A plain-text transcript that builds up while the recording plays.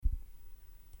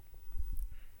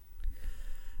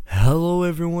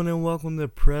everyone, and welcome to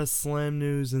Press Slam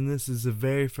News, and this is the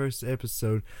very first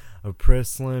episode of Press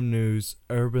Slam News,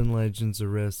 Urban Legends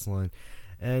of Wrestling.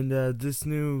 And this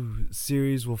new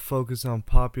series will focus on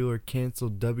popular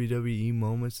canceled WWE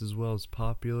moments as well as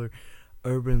popular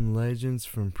urban legends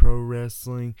from pro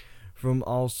wrestling, from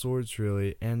all sorts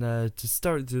really. And to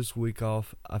start this week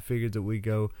off, I figured that we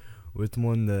go with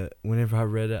one that whenever I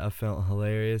read it I felt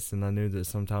hilarious, and I knew that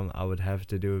sometime I would have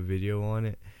to do a video on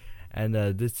it. And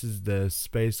this is the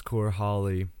Space Core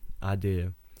Holly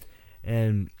idea.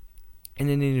 And in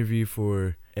an interview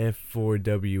for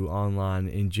F4W Online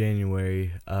in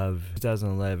January of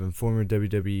 2011, former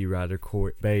WWE writer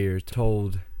Court Bayer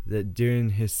told that during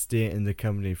his stint in the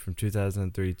company from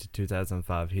 2003 to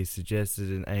 2005, he suggested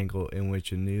an angle in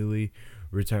which a newly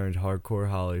returned Hardcore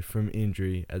Holly from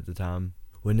injury at the time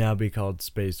would now be called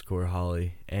Space Core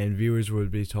Holly, and viewers would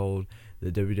be told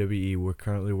that WWE were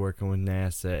currently working with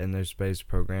NASA in their space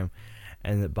program,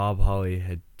 and that Bob Holly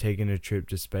had taken a trip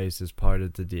to space as part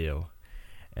of the deal.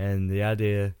 And the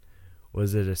idea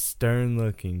was that a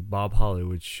stern-looking Bob Holly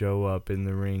would show up in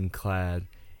the ring clad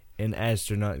in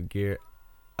astronaut gear,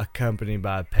 accompanied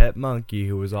by a pet monkey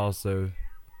who was also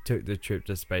took the trip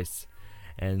to space.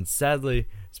 And sadly,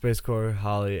 Space Core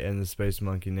Holly and the space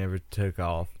monkey never took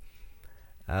off.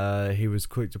 He was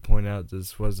quick to point out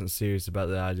this wasn't serious about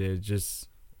the idea, just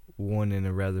one in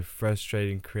a rather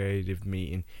frustrating creative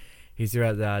meeting. He threw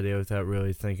out the idea without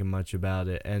really thinking much about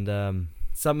it, and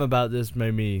something about this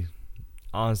made me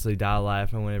honestly die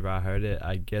laughing whenever I heard it.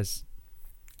 I guess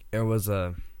there was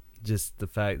just the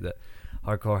fact that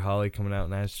Hardcore Holly coming out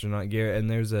in astronaut gear, and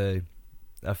there's a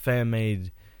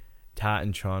fan-made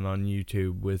Titantron on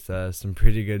YouTube with some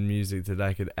pretty good music that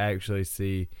I could actually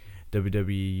see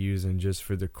WWE using just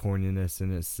for the corniness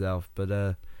in itself.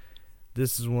 But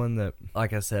this is one that,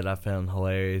 like I said, I found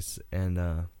hilarious, and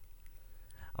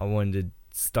I wanted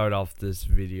to start off this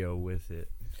video with it.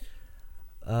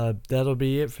 That'll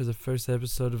be it for the first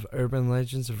episode of Urban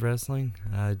Legends of Wrestling.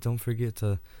 Don't forget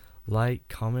to like,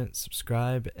 comment,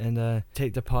 subscribe, and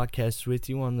take the podcast with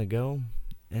you on the go.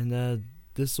 And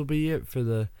this will be it for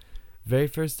the very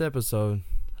first episode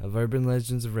of Urban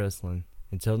Legends of Wrestling.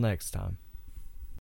 Until next time.